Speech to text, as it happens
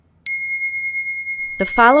The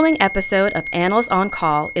following episode of Annals on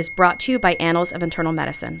Call is brought to you by Annals of Internal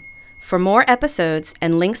Medicine. For more episodes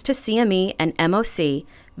and links to CME and MOC,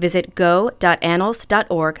 visit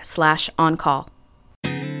go.annals.org/oncall.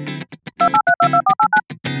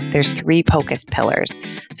 There's 3 POCUS pillars.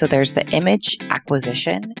 So there's the image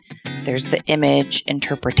acquisition, there's the image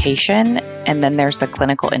interpretation, and then there's the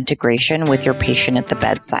clinical integration with your patient at the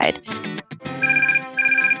bedside.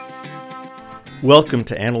 Welcome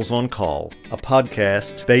to Annals on Call, a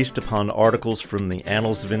podcast based upon articles from the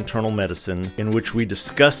Annals of Internal Medicine in which we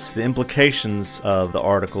discuss the implications of the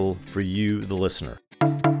article for you, the listener.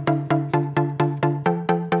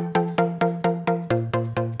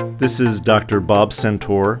 This is Dr. Bob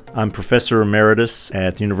Centaur. I'm Professor Emeritus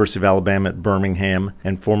at the University of Alabama at Birmingham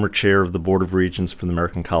and former chair of the Board of Regents for the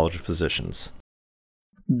American College of Physicians.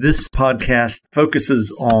 This podcast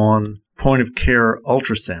focuses on point-of-care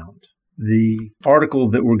ultrasound. The article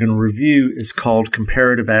that we're going to review is called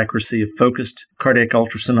Comparative Accuracy of Focused Cardiac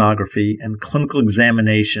Ultrasonography and Clinical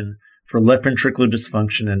Examination for Left Ventricular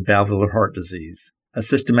Dysfunction and Valvular Heart Disease, a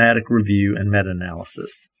Systematic Review and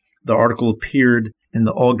Meta-Analysis. The article appeared in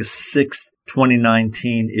the August 6,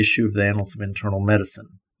 2019 issue of the Annals of Internal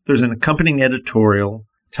Medicine. There's an accompanying editorial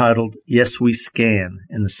titled Yes, We Scan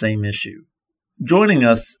in the same issue. Joining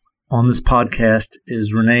us on this podcast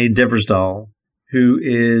is Renee Deversdahl, who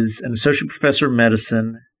is an associate professor of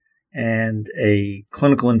medicine and a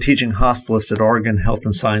clinical and teaching hospitalist at Oregon Health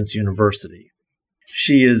and Science University.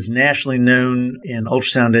 She is nationally known in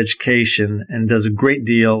ultrasound education and does a great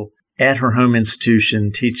deal at her home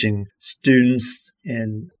institution teaching students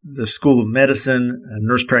in the School of Medicine,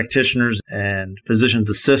 nurse practitioners, and physician's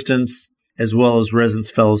assistants, as well as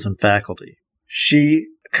residents, fellows, and faculty. She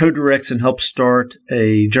co-directs and helped start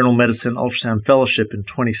a general medicine ultrasound fellowship in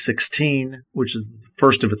 2016, which is the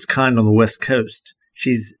first of its kind on the West Coast.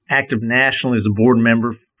 She's active nationally as a board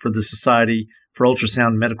member for the Society for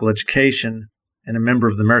Ultrasound Medical Education and a member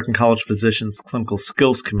of the American College of Physicians Clinical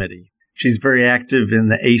Skills Committee. She's very active in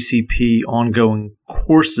the ACP ongoing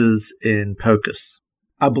courses in POCUS.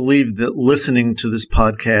 I believe that listening to this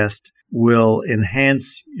podcast will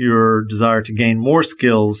enhance your desire to gain more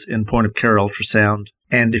skills in point-of-care ultrasound.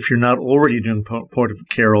 And if you're not already doing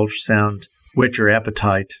point-of-care ultrasound, whet your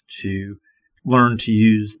appetite to learn to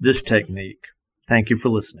use this technique. Thank you for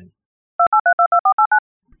listening.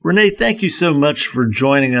 Renee, thank you so much for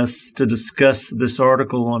joining us to discuss this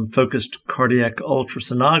article on focused cardiac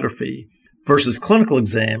ultrasonography versus clinical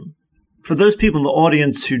exam. For those people in the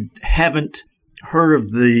audience who haven't heard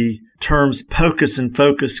of the terms POCUS and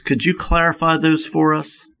FOCUS, could you clarify those for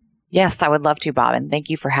us? Yes, I would love to, Bob, and thank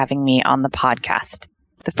you for having me on the podcast.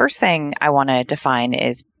 The first thing I want to define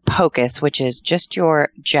is POCUS, which is just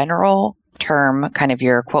your general term, kind of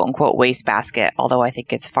your quote-unquote wastebasket, although I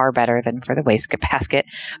think it's far better than for the wastebasket,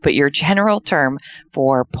 but your general term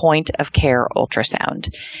for point-of-care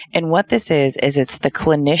ultrasound. And what this is it's the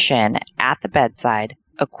clinician at the bedside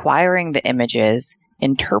acquiring the images,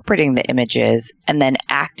 interpreting the images, and then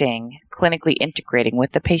acting, clinically integrating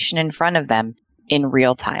with the patient in front of them in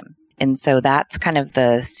real time. And so that's kind of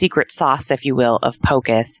the secret sauce, if you will, of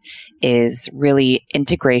POCUS, is really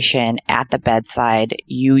integration at the bedside,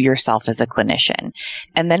 you yourself as a clinician.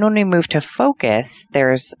 And then when we move to FOCUS,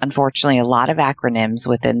 there's unfortunately a lot of acronyms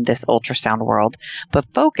within this ultrasound world,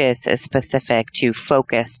 but FOCUS is specific to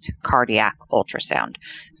focused cardiac ultrasound.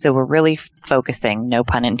 So we're really focusing, no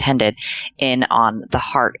pun intended, in on the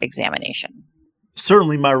heart examination.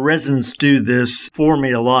 Certainly my residents do this for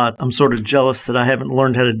me a lot. I'm sort of jealous that I haven't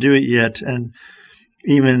learned how to do it yet. And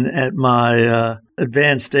even at my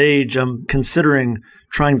advanced age, I'm considering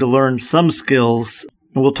trying to learn some skills.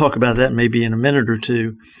 And we'll talk about that maybe in a minute or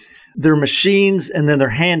two. There are machines and then there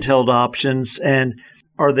are handheld options. And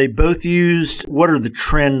are they both used? What are the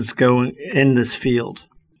trends going in this field?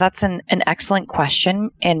 That's an excellent question.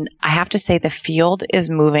 And I have to say the field is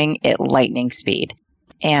moving at lightning speed.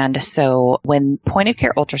 And so when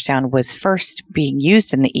point-of-care ultrasound was first being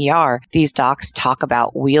used in the ER, these docs talk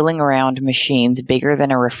about wheeling around machines bigger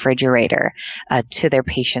than a refrigerator to their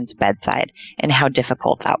patient's bedside and how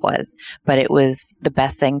difficult that was. But it was the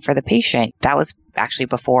best thing for the patient. That was actually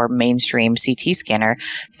before mainstream CT scanner.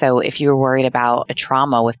 So if you were worried about a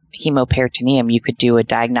trauma with hemoperitoneum, you could do a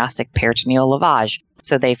diagnostic peritoneal lavage.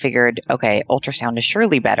 So they figured, okay, ultrasound is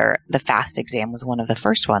surely better. The FAST exam was one of the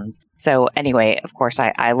first ones. So anyway, of course,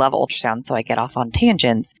 I love ultrasound, so I get off on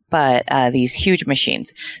tangents, but these huge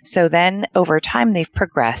machines. So then over time, they've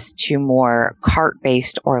progressed to more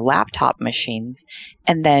cart-based or laptop machines.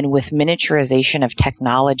 And then with miniaturization of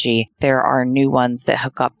technology, there are new ones that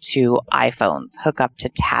hook up to iPhones, hook up to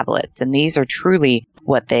tablets. And these are truly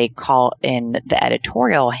what they call in the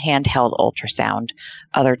editorial handheld ultrasound.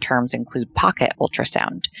 Other terms include pocket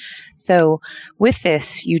ultrasound. So with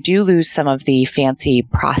this, you do lose some of the fancy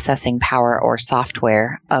processing power or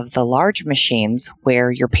software of the large machines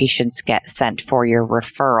where your patients get sent for your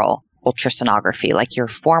referral ultrasonography, like your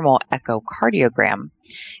formal echocardiogram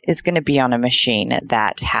is going to be on a machine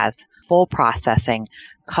that has full processing,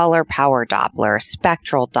 color power Doppler,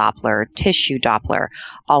 spectral Doppler, tissue Doppler,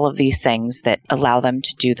 all of these things that allow them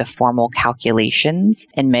to do the formal calculations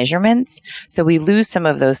and measurements. So we lose some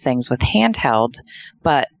of those things with handheld,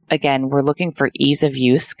 but again, we're looking for ease of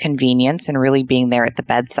use, convenience, and really being there at the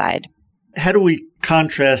bedside. How do we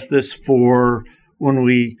contrast this for when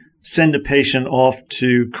we send a patient off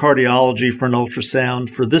to cardiology for an ultrasound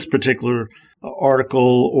for this particular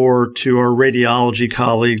article, or to our radiology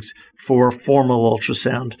colleagues for a formal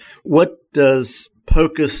ultrasound? What does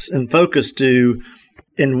POCUS and FOCUS do?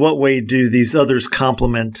 In what way do these others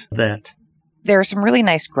complement that? There are some really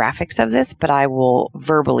nice graphics of this, but I will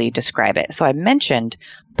verbally describe it. So I mentioned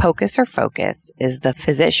POCUS or FOCUS is the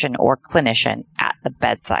physician or clinician at the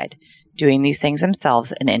bedside doing these things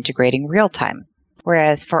themselves and integrating real time.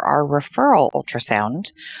 Whereas for our referral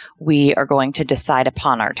ultrasound, we are going to decide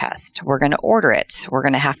upon our test. We're going to order it. We're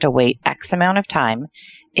going to have to wait X amount of time.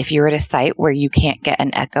 If you're at a site where you can't get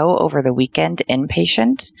an echo over the weekend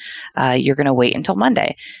inpatient, you're going to wait until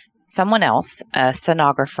Monday. Someone else, a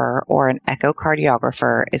sonographer or an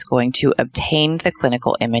echocardiographer, is going to obtain the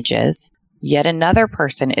clinical images. Yet another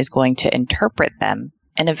person is going to interpret them.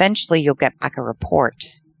 And eventually you'll get back a report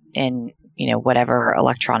in whatever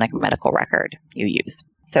electronic medical record you use.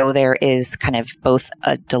 So there is kind of both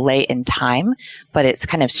a delay in time, but it's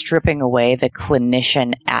kind of stripping away the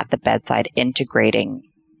clinician at the bedside, integrating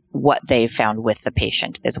what they found with the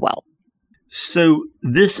patient as well. So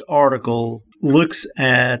this article looks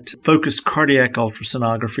at focused cardiac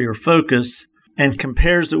ultrasonography, or FOCUS, and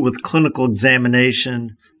compares it with clinical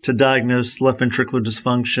examination to diagnose left ventricular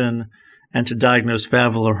dysfunction and to diagnose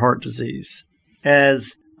valvular heart disease.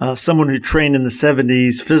 As someone who trained in the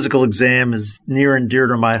 70s, physical exam is near and dear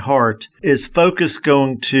to my heart. Is FOCUS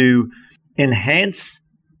going to enhance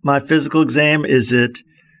my physical exam?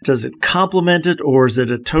 Does it complement it, or is it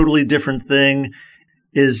a totally different thing?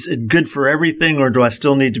 Is it good for everything, or do I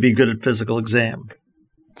still need to be good at physical exam?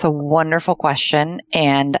 It's a wonderful question.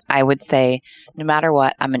 And I would say, no matter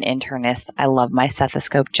what, I'm an internist. I love my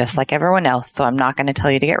stethoscope just like everyone else. So I'm not going to tell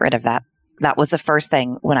you to get rid of that. That was the first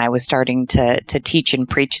thing when I was starting to teach and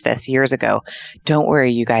preach this years ago. Don't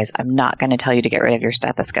worry, you guys. I'm not going to tell you to get rid of your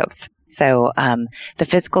stethoscopes. So the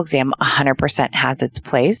physical exam 100% has its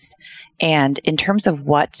place. And in terms of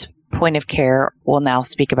what point of care will now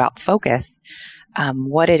speak about FOCUS,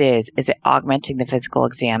 what it is it augmenting the physical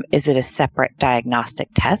exam? Is it a separate diagnostic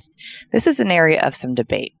test? This is an area of some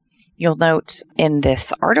debate. You'll note in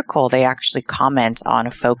this article, they actually comment on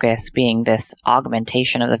FOCUS being this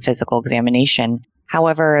augmentation of the physical examination.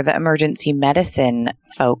 However, the emergency medicine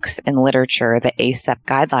folks in literature, the ACEP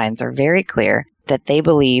guidelines, are very clear that they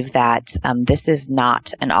believe that this is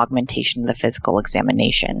not an augmentation of the physical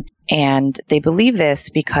examination. And they believe this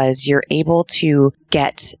because you're able to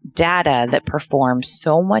get data that performs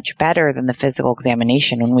so much better than the physical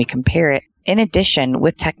examination when we compare it. In addition,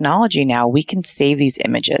 with technology now, we can save these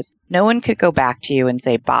images. No one could go back to you and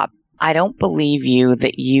say, Bob, I don't believe you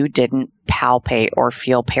that you didn't palpate or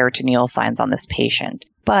feel peritoneal signs on this patient.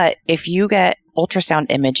 But if you get ultrasound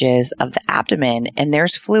images of the abdomen and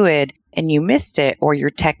there's fluid and you missed it or your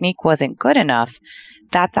technique wasn't good enough,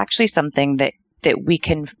 that's actually something that we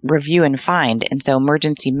can review and find. And so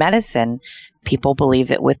emergency medicine, people believe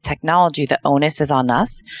that with technology, the onus is on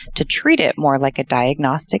us to treat it more like a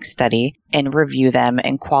diagnostic study and review them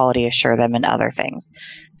and quality assure them and other things.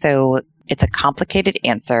 So it's a complicated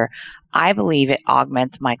answer. I believe it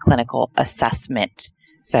augments my clinical assessment.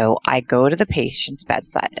 So I go to the patient's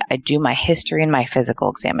bedside. I do my history and my physical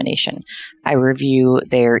examination. I review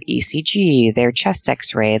their ECG, their chest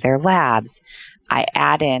x-ray, their labs. I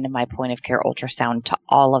add in my point of care ultrasound to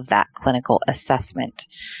all of that clinical assessment.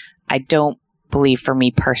 I don't believe, for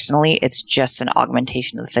me personally, it's just an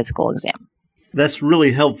augmentation of the physical exam. That's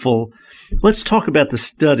really helpful. Let's talk about the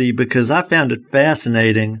study, because I found it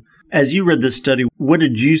fascinating. As you read this study, what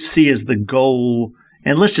did you see as the goal?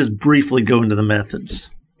 And let's just briefly go into the methods.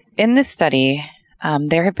 In this study,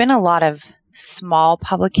 there have been a lot of small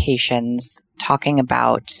publications talking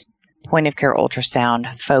about point of care ultrasound,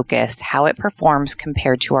 FOCUS, how it performs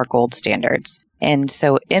compared to our gold standards. And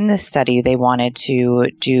so in this study, they wanted to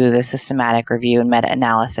do the systematic review and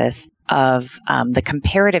meta-analysis of the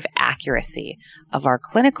comparative accuracy of our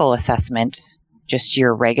clinical assessment just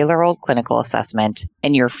your regular old clinical assessment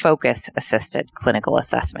and your focus-assisted clinical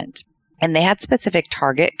assessment. And they had specific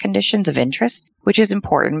target conditions of interest, which is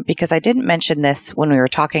important because I didn't mention this when we were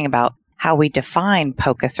talking about how we define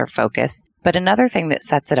POCUS or focus. But another thing that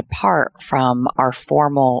sets it apart from our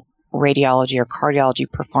formal radiology or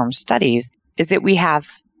cardiology performed studies is that we have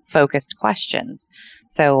focused questions.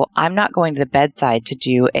 So I'm not going to the bedside to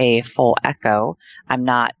do a full echo. I'm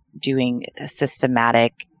not doing a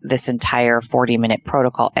systematic, this entire 40-minute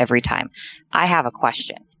protocol every time. I have a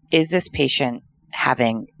question. Is this patient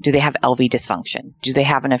do they have LV dysfunction? Do they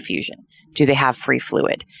have an effusion? Do they have free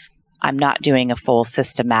fluid? I'm not doing a full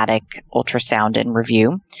systematic ultrasound and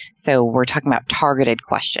review. So we're talking about targeted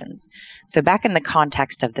questions. So back in the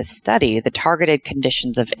context of this study, the targeted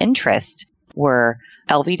conditions of interest were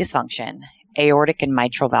LV dysfunction, aortic and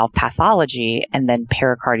mitral valve pathology, and then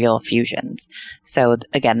pericardial effusions. So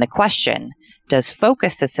again, the question, does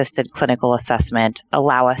focus-assisted clinical assessment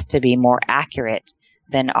allow us to be more accurate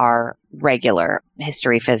than our regular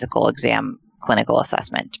history physical exam clinical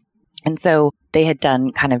assessment? And so they had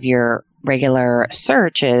done kind of your regular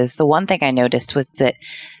searches. The one thing I noticed was that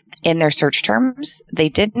in their search terms, they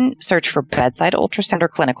didn't search for bedside ultrasound or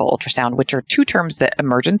clinical ultrasound, which are two terms that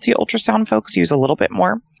emergency ultrasound folks use a little bit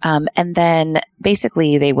more. And then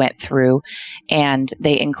basically they went through and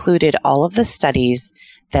they included all of the studies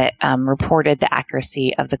that reported the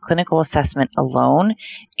accuracy of the clinical assessment alone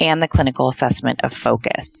and the clinical assessment of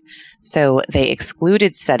focus. So they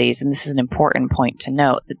excluded studies, and this is an important point to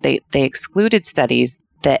note, that they excluded studies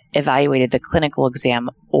that evaluated the clinical exam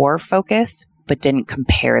or focus, but didn't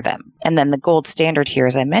compare them. And then the gold standard here,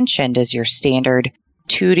 as I mentioned, is your standard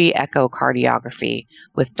 2D echocardiography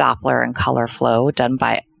with Doppler and color flow done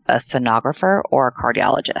by a sonographer or a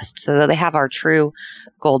cardiologist. So they have our true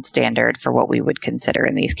gold standard for what we would consider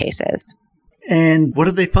in these cases. And what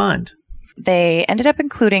did they find? They ended up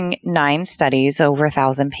including 9 studies, over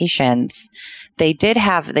 1,000 patients. They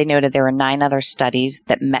noted there were 9 other studies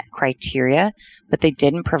that met criteria, but they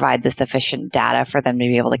didn't provide the sufficient data for them to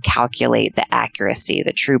be able to calculate the accuracy,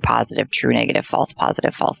 the true positive, true negative, false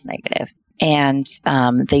positive, false negative. And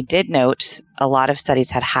they did note a lot of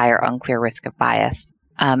studies had higher unclear risk of bias.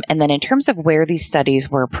 And then in terms of where these studies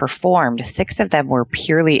were performed, 6 of them were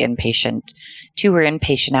purely inpatient, 2 were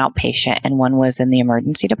inpatient, outpatient, and 1 was in the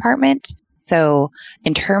emergency department. So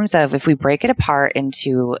in terms of, if we break it apart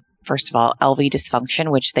into, first of all, LV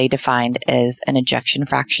dysfunction, which they defined as an ejection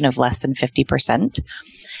fraction of less than 50%,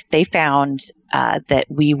 they found that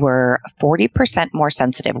we were 40% more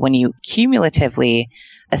sensitive. When you cumulatively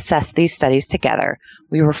assess these studies together,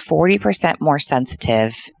 we were 40% more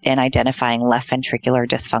sensitive in identifying left ventricular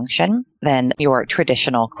dysfunction than your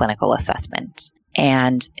traditional clinical assessment.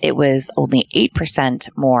 And it was only 8%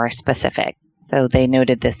 more specific. So they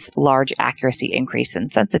noted this large accuracy increase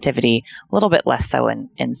in sensitivity, a little bit less so in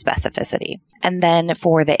specificity. And then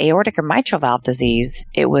for the aortic or mitral valve disease,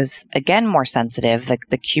 it was again more sensitive.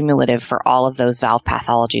 The cumulative for all of those valve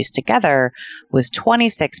pathologies together was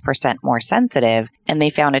 26% more sensitive, and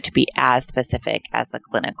they found it to be as specific as the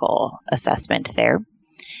clinical assessment there.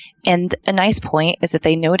 And a nice point is that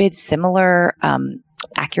they noted similar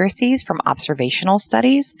accuracies from observational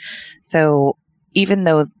studies. So even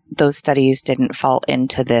though those studies didn't fall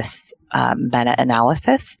into this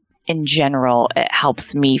meta-analysis, in general, it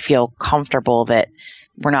helps me feel comfortable that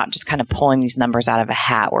we're not just kind of pulling these numbers out of a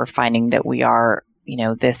hat. We're finding that we are,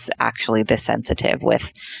 this sensitive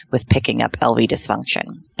with picking up LV dysfunction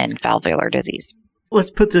and valvular disease.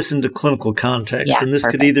 Let's put this into clinical context. Yeah, and this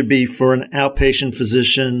perfect. could either be for an outpatient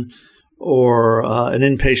physician or an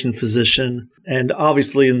inpatient physician. And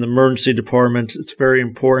obviously in the emergency department, it's very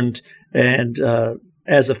important. And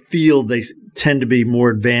as a field, they tend to be more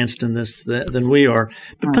advanced in this than we are.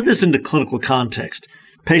 But put this into clinical context.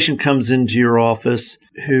 Patient comes into your office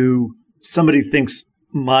who somebody thinks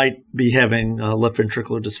might be having left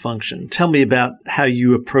ventricular dysfunction. Tell me about how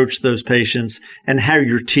you approach those patients and how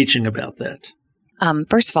you're teaching about that.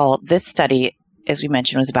 First of all, this study, as we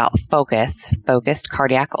mentioned, was about focused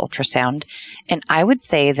cardiac ultrasound. And I would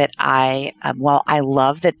say that while I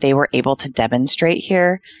love that they were able to demonstrate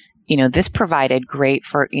here, this provided great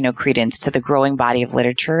credence to the growing body of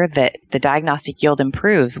literature that the diagnostic yield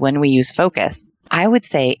improves when we use focus. I would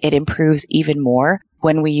say it improves even more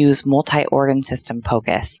when we use multi-organ system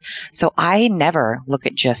focus. So I never look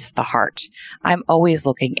at just the heart. I'm always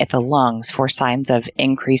looking at the lungs for signs of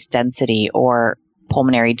increased density or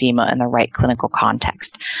pulmonary edema in the right clinical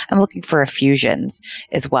context. I'm looking for effusions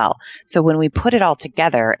as well. So when we put it all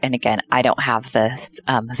together, and again, I don't have this,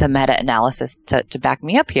 the meta-analysis to back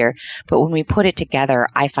me up here, but when we put it together,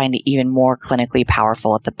 I find it even more clinically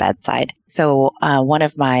powerful at the bedside. So one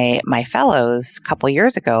of my fellows a couple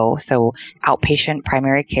years ago, so outpatient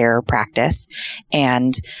primary care practice,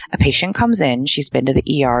 and a patient comes in, she's been to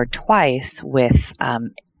the ER twice with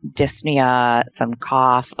dyspnea, some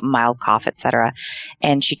cough, mild cough, etc.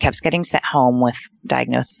 And she kept getting sent home with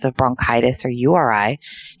diagnosis of bronchitis or URI.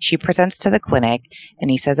 She presents to the clinic and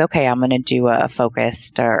he says, okay, I'm going to do a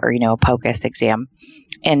focused or POCUS exam.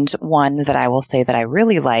 And one that I will say that I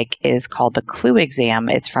really like is called the CLUE exam.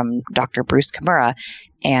 It's from Dr. Bruce Kimura.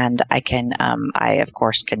 And I of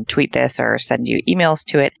course can tweet this or send you emails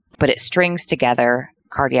to it, but it strings together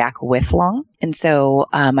cardiac with lung. And so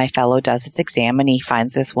my fellow does this exam and he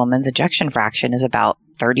finds this woman's ejection fraction is about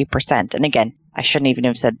 30%. And again, I shouldn't even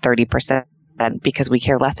have said 30% because we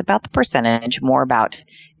care less about the percentage, more about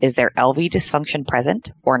is there LV dysfunction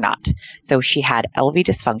present or not. So she had LV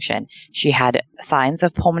dysfunction. She had signs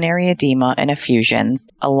of pulmonary edema and effusions,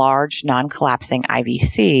 a large non-collapsing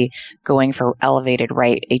IVC going for elevated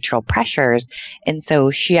right atrial pressures. And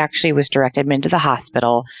so she actually was directed into the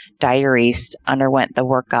hospital, diuresed, underwent the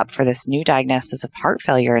workup for this new diagnosis of heart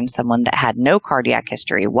failure in someone that had no cardiac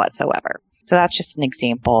history whatsoever. So that's just an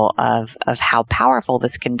example of how powerful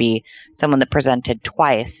this can be. Someone that presented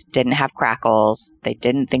twice, didn't have crackles, they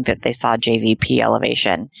didn't think that they saw JVP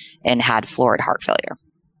elevation, and had florid heart failure.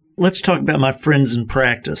 Let's talk about my friends in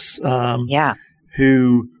practice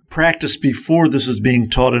who practiced before this was being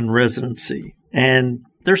taught in residency. And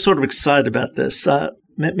they're sort of excited about this.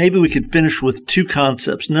 Maybe we could finish with two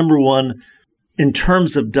concepts. Number one, in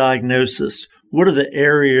terms of diagnosis, what are the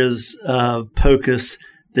areas of POCUS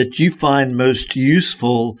that you find most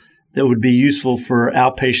useful that would be useful for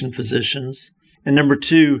outpatient physicians? And number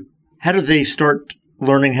two, how do they start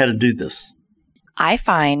learning how to do this? I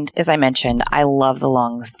find, as I mentioned, I love the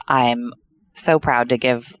lungs. I'm so proud to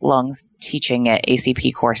give lungs teaching at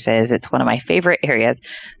ACP courses. It's one of my favorite areas.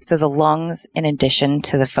 So the lungs, in addition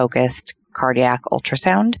to the focused cardiac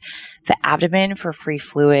ultrasound, the abdomen for free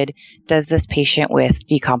fluid, does this patient with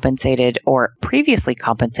decompensated or previously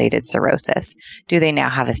compensated cirrhosis? Do they now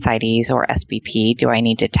have ascites or SBP? Do I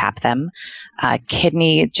need to tap them?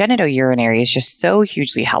 Kidney, genitourinary is just so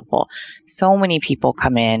hugely helpful. So many people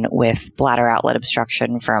come in with bladder outlet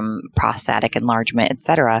obstruction from prostatic enlargement,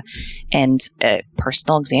 etc. And a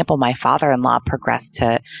personal example, my father-in-law progressed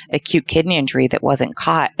to acute kidney injury that wasn't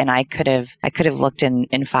caught, and I could have looked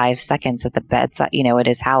in 5 seconds at the bedside, at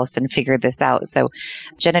his house and figured this out. So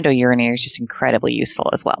genitourinary is just incredibly useful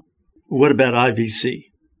as well. What about IVC?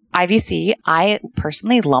 IVC, I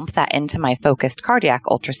personally lump that into my focused cardiac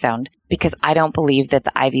ultrasound because I don't believe that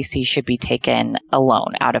the IVC should be taken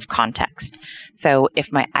alone out of context. So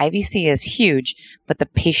if my IVC is huge, but the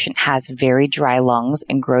patient has very dry lungs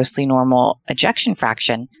and grossly normal ejection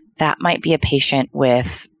fraction, that might be a patient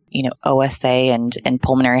with, OSA and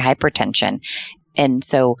pulmonary hypertension. And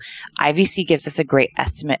so IVC gives us a great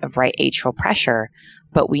estimate of right atrial pressure,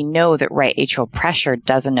 but we know that right atrial pressure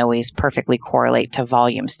doesn't always perfectly correlate to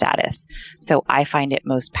volume status. So I find it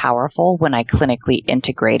most powerful when I clinically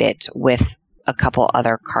integrate it with a couple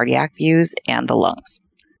other cardiac views and the lungs.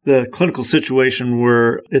 The clinical situation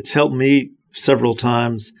where it's helped me several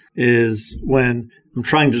times is when I'm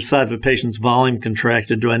trying to decide if a patient's volume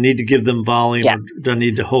contracted. Do I need to give them volume or do I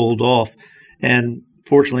need to hold off? And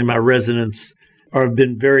fortunately, my residents have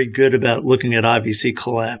been very good about looking at IVC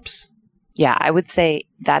collapse. Yeah, I would say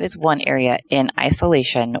that is one area in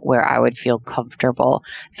isolation where I would feel comfortable.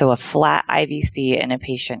 So a flat IVC in a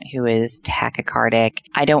patient who is tachycardic,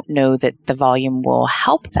 I don't know that the volume will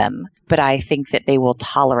help them, but I think that they will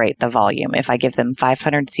tolerate the volume. If I give them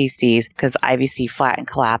 500 cc's, because IVC flat and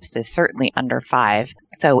collapsed is certainly under 5.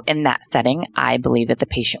 So in that setting, I believe that the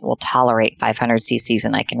patient will tolerate 500 cc's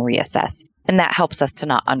and I can reassess. And that helps us to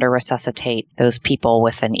not under-resuscitate those people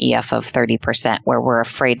with an EF of 30% where we're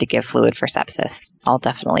afraid to give fluid for sepsis. I'll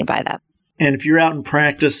definitely buy that. And if you're out in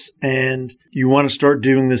practice and you want to start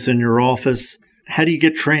doing this in your office, how do you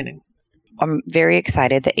get training? I'm very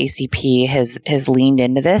excited that ACP has leaned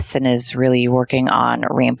into this and is really working on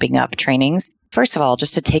ramping up trainings. First of all,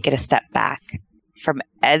 just to take it a step back, from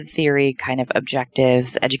ed theory kind of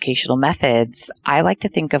objectives, educational methods, I like to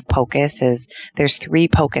think of POCUS as there's 3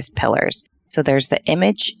 POCUS pillars. So there's the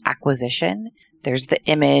image acquisition, there's the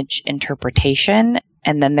image interpretation,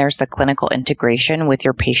 And then there's the clinical integration with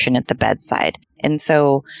your patient at the bedside. And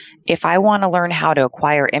so if I want to learn how to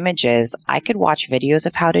acquire images, I could watch videos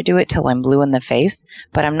of how to do it till I'm blue in the face,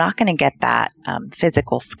 but I'm not going to get that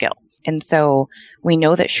physical skill. And so we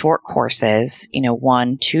know that short courses,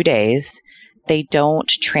 1-2 days, they don't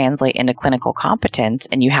translate into clinical competence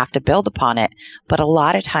and you have to build upon it. But a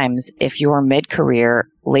lot of times, if you're mid-career,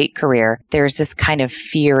 late career, there's this kind of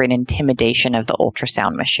fear and intimidation of the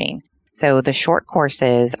ultrasound machine. So the short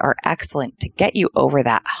courses are excellent to get you over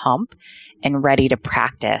that hump and ready to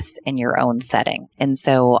practice in your own setting. And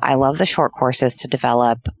so I love the short courses to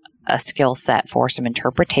develop a skill set for some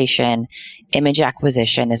interpretation, image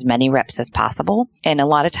acquisition, as many reps as possible. And a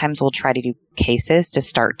lot of times we'll try to do cases to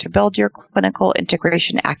start to build your clinical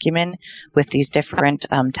integration acumen with these different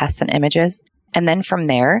tests and images. And then from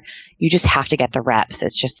there, you just have to get the reps.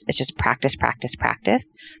 It's just practice, practice,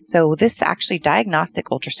 practice. So this actually diagnostic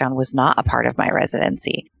ultrasound was not a part of my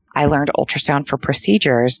residency. I learned ultrasound for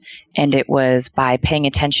procedures, and it was by paying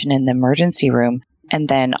attention in the emergency room and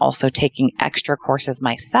then also taking extra courses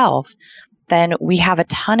myself. Then we have a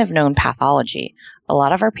ton of known pathology. A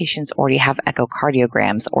lot of our patients already have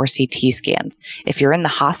echocardiograms or CT scans. If you're in the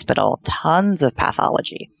hospital, tons of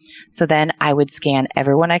pathology. So then I would scan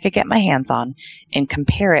everyone I could get my hands on and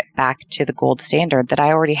compare it back to the gold standard that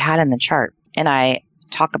I already had in the chart. And I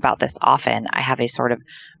talk about this often. I have a sort of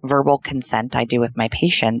verbal consent I do with my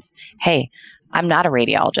patients. Hey, I'm not a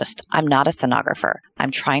radiologist. I'm not a sonographer.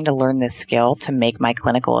 I'm trying to learn this skill to make my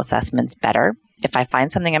clinical assessments better. If I find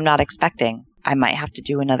something I'm not expecting, I might have to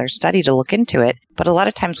do another study to look into it. But a lot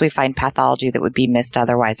of times we find pathology that would be missed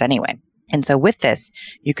otherwise anyway. And so with this,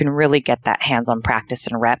 you can really get that hands-on practice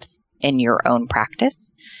and reps in your own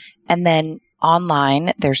practice. And then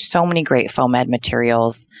online, there's so many great FOAMed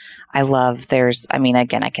materials. I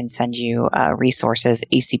can send you resources.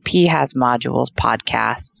 ACP has modules,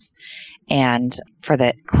 podcasts, and for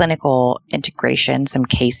the clinical integration, some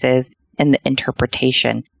cases and the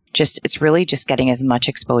interpretation. It's really just getting as much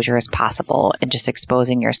exposure as possible and just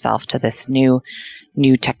exposing yourself to this new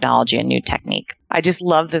technology and new technique. I just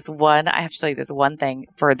love this one. I have to tell you this one thing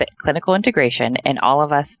for the clinical integration, and all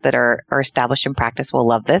of us that are established in practice will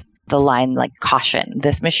love this. The line caution,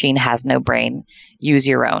 this machine has no brain, use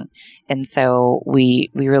your own. And so we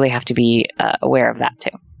really have to be aware of that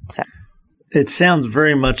too. So it sounds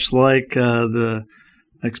very much like the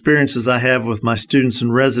experiences I have with my students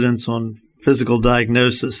and residents on physical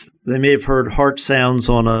diagnosis. They may have heard heart sounds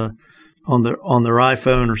on their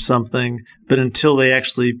iPhone or something, but until they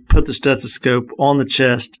actually put the stethoscope on the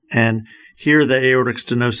chest and hear the aortic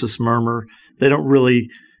stenosis murmur, they don't really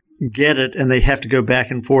get it, and they have to go back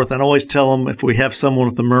and forth. And I always tell them, if we have someone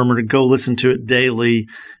with a murmur, to go listen to it daily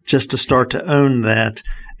just to start to own that.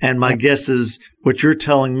 And my guess is what you're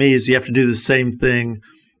telling me is you have to do the same thing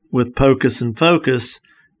with POCUS and FOCUS,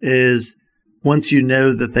 is once you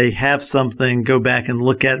know that they have something, go back and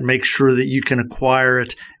look at it, make sure that you can acquire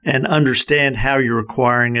it and understand how you're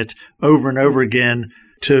acquiring it over and over again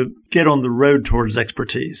to get on the road towards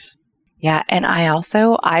expertise. Yeah, and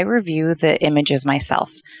I review the images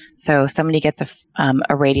myself. So somebody gets a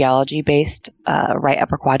radiology-based right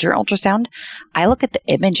upper quadrant ultrasound. I look at the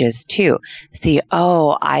images too.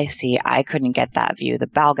 I see, I couldn't get that view. The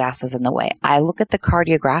bowel gas was in the way. I look at the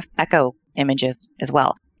cardiograph echo images as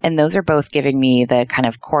well. And those are both giving me the kind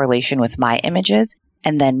of correlation with my images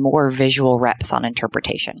and then more visual reps on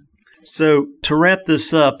interpretation. So to wrap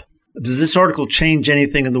this up, does this article change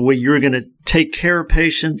anything in the way you're going to take care of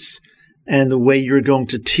patients and the way you're going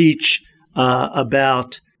to teach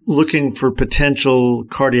about looking for potential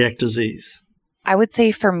cardiac disease? I would say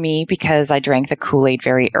for me, because I drank the Kool-Aid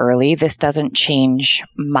very early, this doesn't change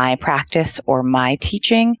my practice or my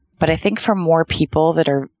teaching. But I think for more people that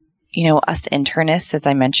are us internists, as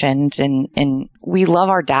I mentioned, and we love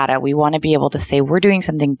our data. We want to be able to say we're doing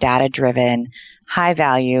something data-driven, high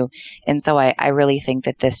value. And so I really think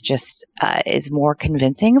that this just is more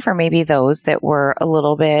convincing for maybe those that were a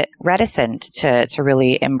little bit reticent to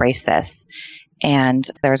really embrace this. And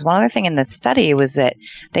there's one other thing in this study was that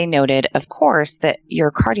they noted, of course, that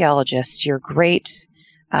your cardiologists, your great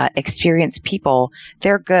experienced people,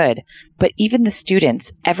 they're good. But even the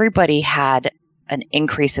students, everybody had an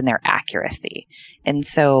increase in their accuracy. And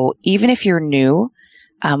so even if you're new,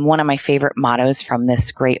 one of my favorite mottos from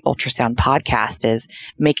this great ultrasound podcast is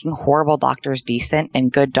making horrible doctors decent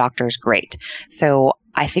and good doctors great. So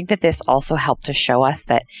I think that this also helped to show us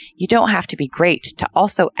that you don't have to be great to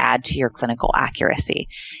also add to your clinical accuracy.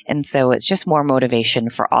 And so it's just more motivation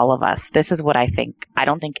for all of us. This is what I think. I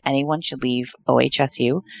don't think anyone should leave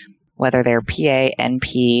OHSU, whether they're PA,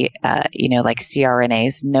 NP, like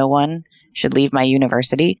CRNAs. No one should leave my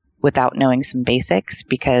university without knowing some basics,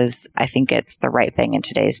 because I think it's the right thing in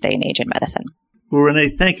today's day and age in medicine. Well, Renee,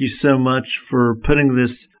 thank you so much for putting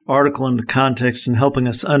this article into context and helping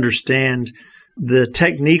us understand the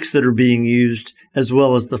techniques that are being used as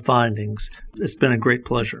well as the findings. It's been a great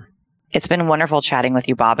pleasure. It's been wonderful chatting with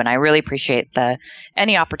you, Bob, and I really appreciate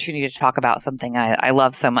any opportunity to talk about something I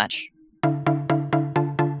love so much.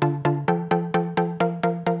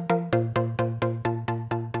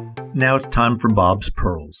 Now it's time for Bob's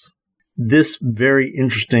Pearls. This very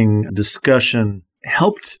interesting discussion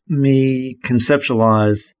helped me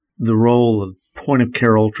conceptualize the role of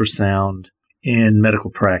point-of-care ultrasound in medical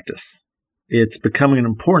practice. It's becoming an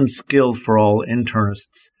important skill for all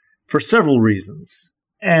internists for several reasons.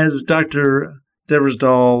 As Dr.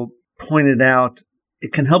 Deversdal pointed out,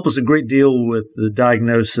 it can help us a great deal with the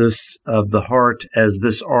diagnosis of the heart, as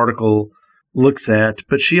this article looks at,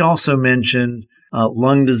 but she also mentioned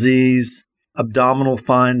lung disease, abdominal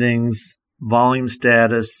findings, volume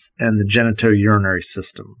status, and the genitourinary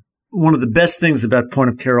system. One of the best things about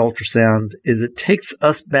point-of-care ultrasound is it takes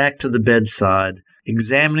us back to the bedside,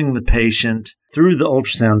 examining the patient through the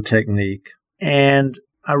ultrasound technique. And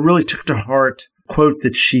I really took to heart a quote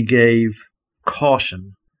that she gave: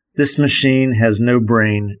 "Caution, this machine has no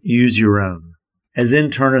brain, use your own." As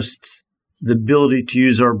internists, the ability to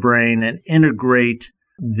use our brain and integrate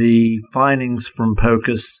the findings from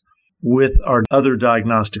POCUS with our other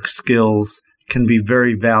diagnostic skills can be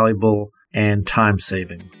very valuable and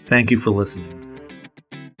time-saving. Thank you for listening.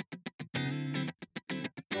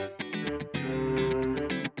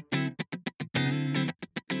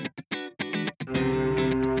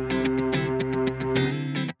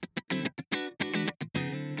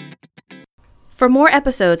 For more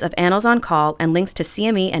episodes of Annals on Call and links to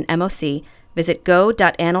CME and MOC, visit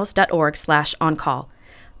go.annals.org/oncall.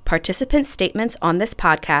 Participant statements on this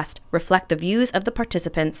podcast reflect the views of the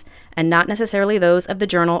participants and not necessarily those of the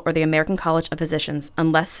journal or the American College of Physicians,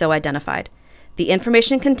 unless so identified. The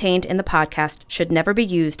information contained in the podcast should never be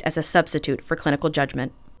used as a substitute for clinical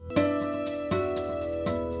judgment.